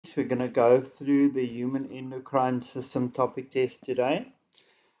we're going to go through the human endocrine system topic test today.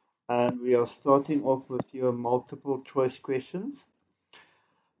 And we are starting off with your multiple choice questions.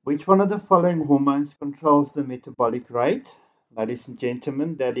 Which one of the following hormones controls the metabolic rate? Ladies and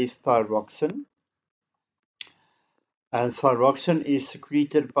gentlemen, that is thyroxine. And thyroxine is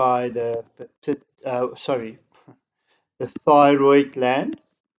secreted by the the thyroid gland.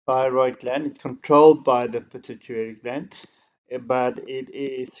 Thyroid gland is controlled by the pituitary gland, but it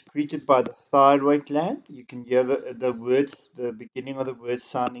is secreted by the thyroid gland. You can hear the words, the beginning of the words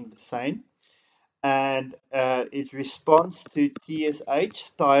sounding the same. And it responds to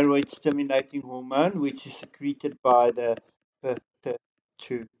TSH, thyroid stimulating hormone, which is secreted by the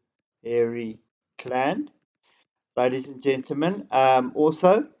pituitary gland. Ladies and gentlemen,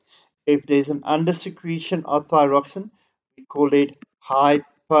 also, if there's an undersecretion of thyroxine, we call it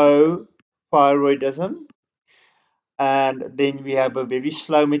hypothyroidism. And then we have a very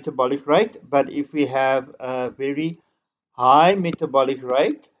slow metabolic rate. But if we have a very high metabolic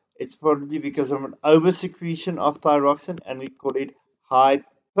rate, it's probably because of an oversecretion of thyroxine, and we call it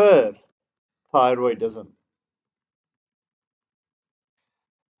hyperthyroidism.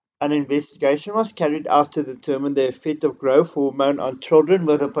 An investigation was carried out to determine the effect of growth hormone on children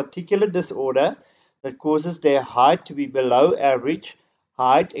with a particular disorder that causes their height to be below average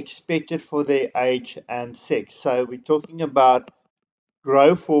height expected for their age and sex. So we're talking about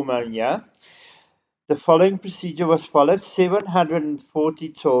growth hormone here. The following procedure was followed. 740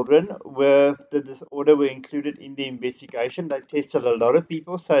 children with the disorder were included in the investigation. They tested a lot of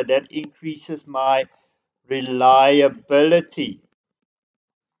people, so that increases my reliability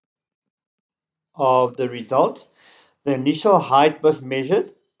of the results. The initial height was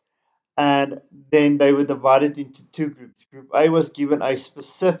measured, and then they were divided into two groups. Group A was given a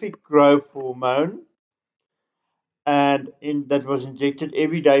specific growth hormone, and that was injected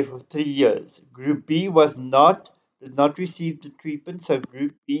every day for 3 years. Group B did not receive the treatment, so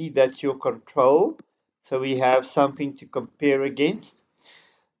Group B, that's your control. So we have something to compare against.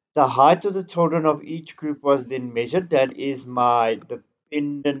 The height of the children of each group was then measured. That is my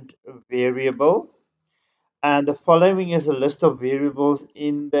dependent variable. And the following is a list of variables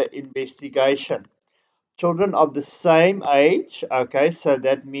in the investigation. Children of the same age, okay, so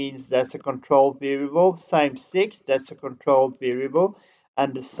that means that's a controlled variable. Same sex, that's a controlled variable.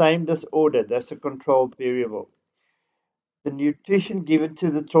 And the same disorder, that's a controlled variable. The nutrition given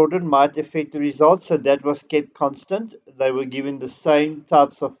to the children might affect the results, so that was kept constant. They were given the same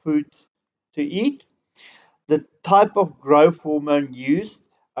types of food to eat. The type of growth hormone used,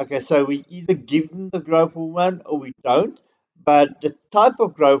 okay, so we either give them the growth hormone or we don't, but the type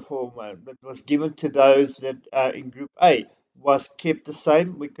of growth hormone that was given to those that are in group A was kept the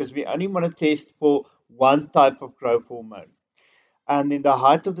same because we only want to test for one type of growth hormone. And then the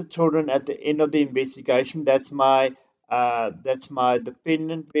height of the children at the end of the investigation, that's my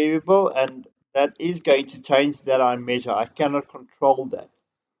dependent variable, and that is going to change that I measure. I cannot control that.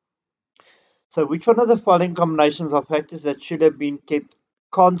 So which one of the following combinations of factors that should have been kept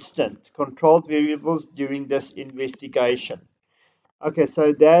constant, controlled variables during this investigation? Okay,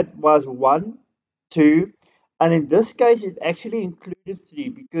 so that was 1, 2, and in this case it actually included 3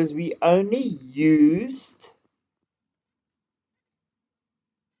 because we only used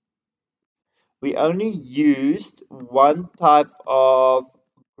one type of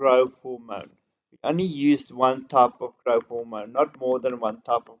growth hormone. We only used one type of growth hormone, not more than one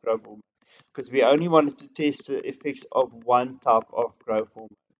type of growth hormone, because we only wanted to test the effects of one type of growth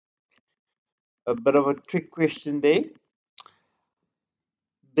hormone. A bit of a trick question there.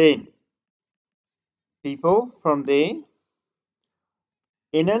 Then, people from there,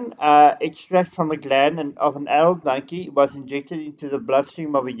 in an extract from a gland of an adult monkey was injected into the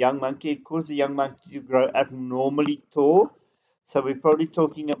bloodstream of a young monkey. It caused the young monkey to grow abnormally tall. So we're probably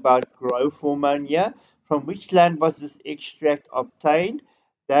talking about growth hormone here. From which gland was this extract obtained?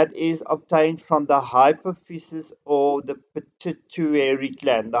 That is obtained from the hypophysis or the pituitary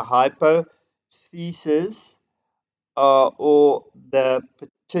gland. The hypophysis or the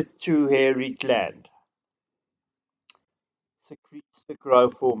pituitary gland secretes the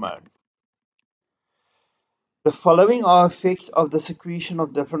growth hormone. The following are effects of the secretion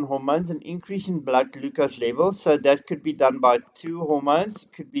of different hormones: an increase in blood glucose levels. So that could be done by two hormones.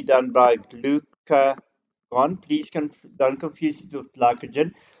 It could be done by glucagon. Please don't confuse it with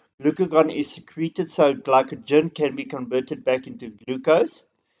glycogen. Glucagon is secreted, so glycogen can be converted back into glucose.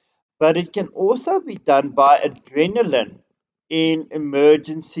 But it can also be done by adrenaline in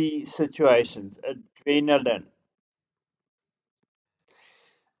emergency situations. Adrenaline.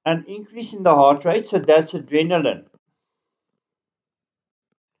 An increase in the heart rate, so that's adrenaline.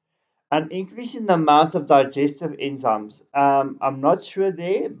 An increase in the amount of digestive enzymes. I'm not sure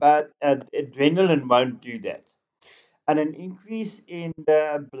there, but adrenaline won't do that. And an increase in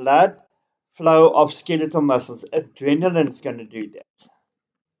the blood flow of skeletal muscles. Adrenaline is going to do that.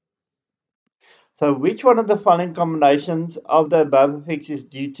 So, which one of the following combinations of the above effects is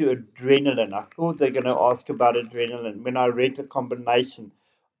due to adrenaline? I thought they're going to ask about adrenaline when I read the combination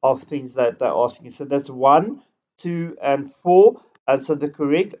of things that they're asking. So, that's 1, 2, and 4. And so the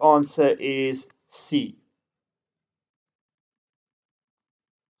correct answer is C.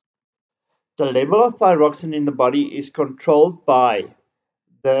 The level of thyroxine in the body is controlled by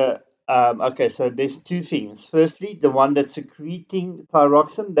the okay, so there's two things. Firstly, the one that's secreting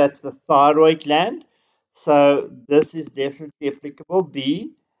thyroxine, that's the thyroid gland. So this is definitely applicable.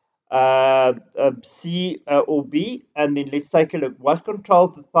 B, C, or B. And then let's take a look. What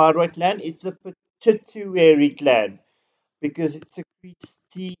controls the thyroid gland is the pituitary gland because it secretes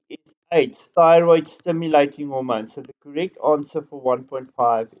TSH, thyroid stimulating hormone. So the correct answer for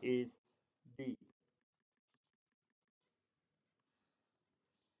 1.5 is D.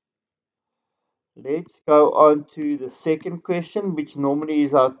 Let's go on to the second question, which normally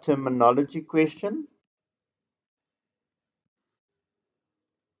is our terminology question.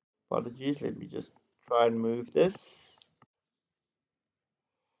 Apologies, let me just try and move this.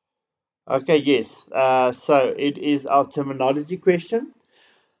 Okay, yes. So it is our terminology question.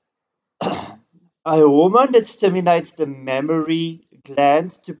 A hormone that stimulates the mammary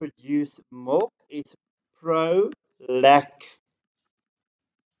glands to produce milk is prolactin.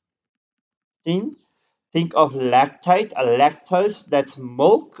 Think of lactate, a lactose, that's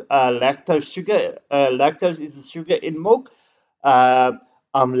milk, lactose sugar. Lactose is the sugar in milk. Uh,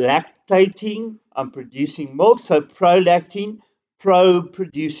 I'm lactating, I'm producing milk, so prolactin,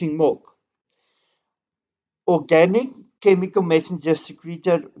 producing milk. Organic chemical messenger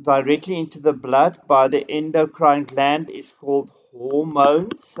secreted directly into the blood by the endocrine gland is called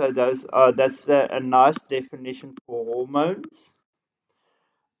hormones. So that's a nice definition for hormones.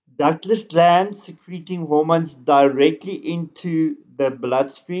 Ductless glands secreting hormones directly into the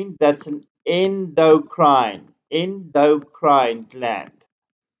bloodstream. That's an endocrine gland.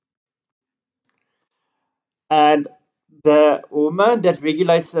 And the hormone that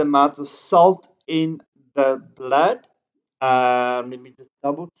regulates the amount of salt in the blood. Let me just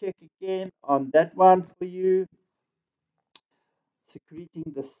double check again on that one for you.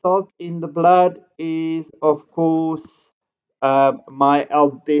 Secreting the salt in the blood is, of course, my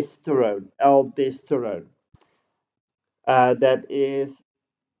aldosterone. Aldosterone. That is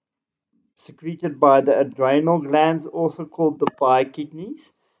secreted by the adrenal glands, also called the bile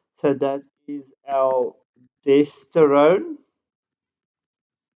kidneys. So that is aldosterone.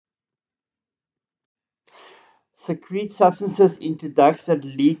 Secrete substances into ducts that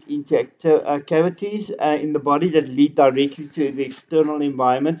lead into cavities in the body that lead directly to the external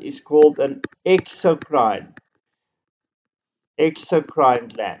environment is called an exocrine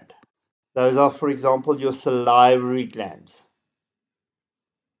gland. Those are, for example, your salivary glands.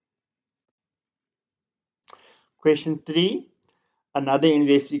 Question 3, another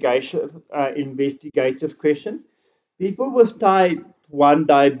investigative question. People with type 1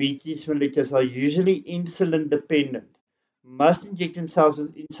 diabetes mellitus are usually insulin dependent. Must inject themselves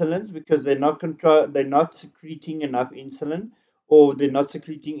with insulins because they're not secreting enough insulin, or they're not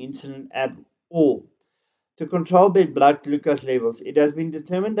secreting insulin at all. To control their blood glucose levels, it has been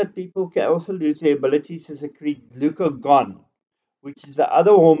determined that people can also lose their ability to secrete glucagon, which is the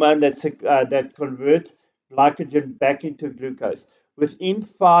other hormone that converts glycogen back into glucose. Within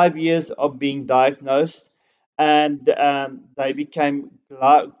 5 years of being diagnosed, and they became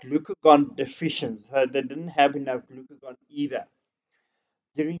glucagon deficient, so they didn't have enough glucagon either.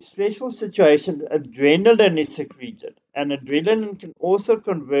 During stressful situations, adrenaline is secreted, and adrenaline can also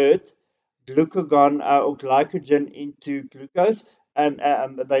convert glucagon or glycogen into glucose. And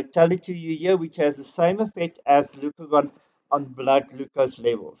they tell it to you here, which has the same effect as glucagon on blood glucose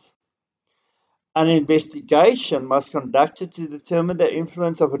levels. An investigation was conducted to determine the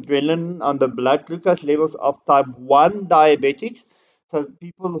influence of adrenaline on the blood glucose levels of type 1 diabetics. So,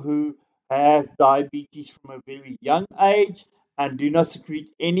 people who have diabetes from a very young age and do not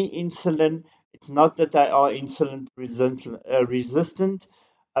secrete any insulin. It's not that they are insulin resistant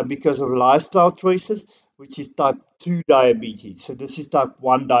because of lifestyle choices, which is type 2 diabetes. So, this is type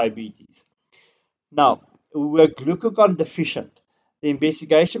 1 diabetes. Now, who were glucagon deficient. The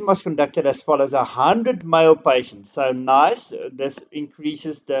investigation was conducted as follows: 100 male patients. So nice. This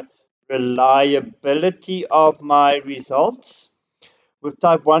increases the reliability of my results. With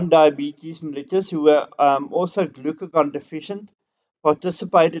type 1 diabetes mellitus who were also glucagon deficient,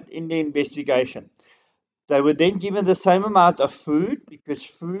 participated in the investigation. They were then given the same amount of food because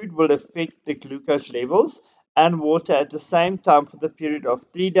food will affect the glucose levels and water at the same time for the period of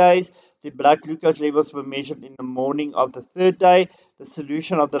 3 days. The blood glucose levels were measured in the morning of the third day. The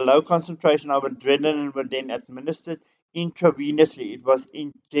solution of the low concentration of adrenaline were then administered intravenously. It was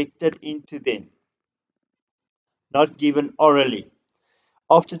injected into them, not given orally.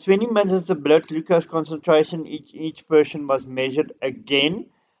 After 20 minutes, the blood glucose concentration each person was measured again.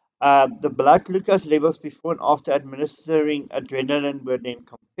 The blood glucose levels before and after administering adrenaline were then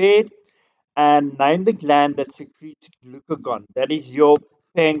compared, and name the gland that secretes glucagon. That is your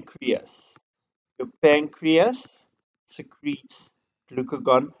pancreas. Your pancreas secretes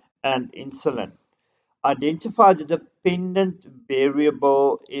glucagon and insulin. Identify the dependent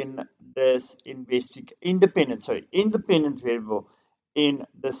variable in this independent variable in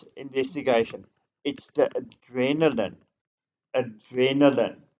this investigation. It's the adrenaline.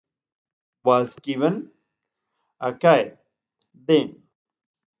 Adrenaline was given. Okay, then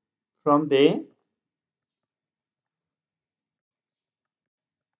from there,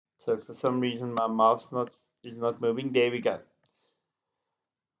 so for some reason my mouse not is not moving. There we go.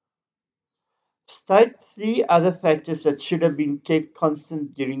 State three other factors that should have been kept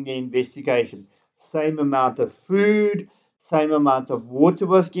constant during the investigation. Same amount of food, same amount of water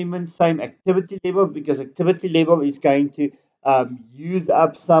was given, same activity level, because activity level is going to use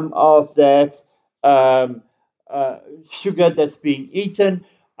up some of that um, sugar that's being eaten.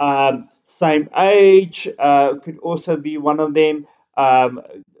 Same age could also be one of them. Um,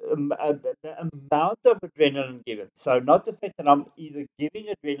 the amount of adrenaline given. So not the fact that I'm either giving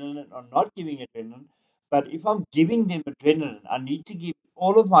adrenaline or not giving adrenaline, but if I'm giving them adrenaline, I need to give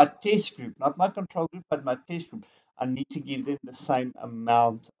all of my test group, not my control group, but my test group, I need to give them the same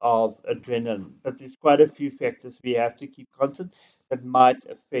amount of adrenaline. But there's quite a few factors we have to keep constant that might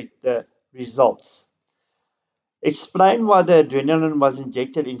affect the results. Explain why the adrenaline was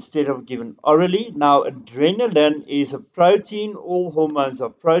injected instead of given orally. Now, adrenaline is a protein. All hormones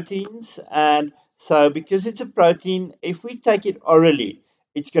are proteins. And so, because it's a protein, if we take it orally,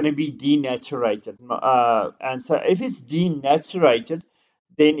 it's going to be denaturated. And so, if it's denaturated,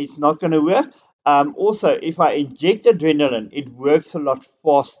 then it's not going to work. Also, if I inject adrenaline, it works a lot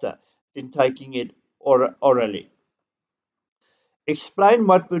faster than taking it orally. Explain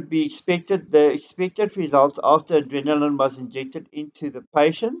what would be expected, the expected results after adrenaline was injected into the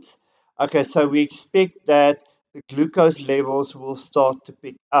patients. Okay, so we expect that the glucose levels will start to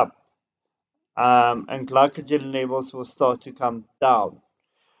pick up and glycogen levels will start to come down.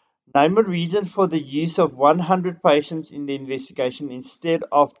 Name a reason for the use of 100 patients in the investigation instead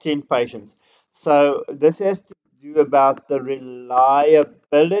of 10 patients. So this has to do about the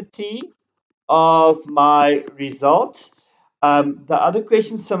reliability of my results. The other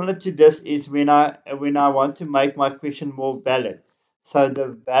question similar to this is when I want to make my question more valid. So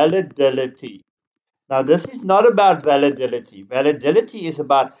the validity. Now this is not about validity. Validity is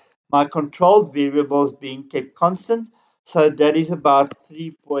about my controlled variables being kept constant. So that is about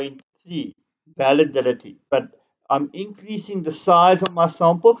 3.3 validity. But I'm increasing the size of my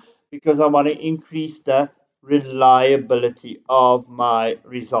sample because I want to increase the reliability of my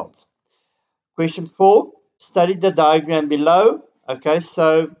results. Question 4, study the diagram below. Okay,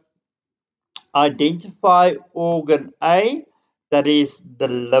 so identify organ A, that is the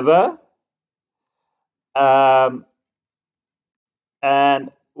liver, um, and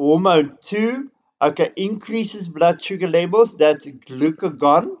hormone 2, okay, increases blood sugar levels, that's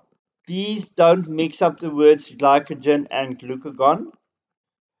glucagon. Please don't mix up the words glycogen and glucagon.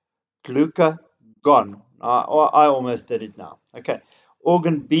 Glucagon. I almost did it now. Okay.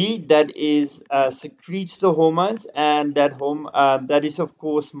 Organ B, that is secretes the hormones, and that is of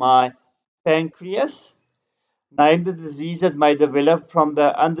course my pancreas. Name the disease that may develop from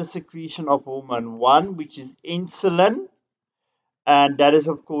the undersecretion of hormone 1, which is insulin, and that is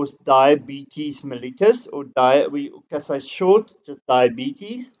of course diabetes mellitus, or we can say short, just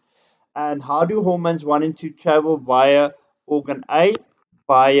diabetes. And how do hormones 1 and 2 travel via organ A?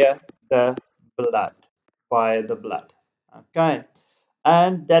 Via the blood. Via the blood. Okay.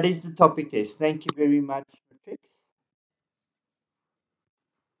 And that is the topic test. Thank you very much.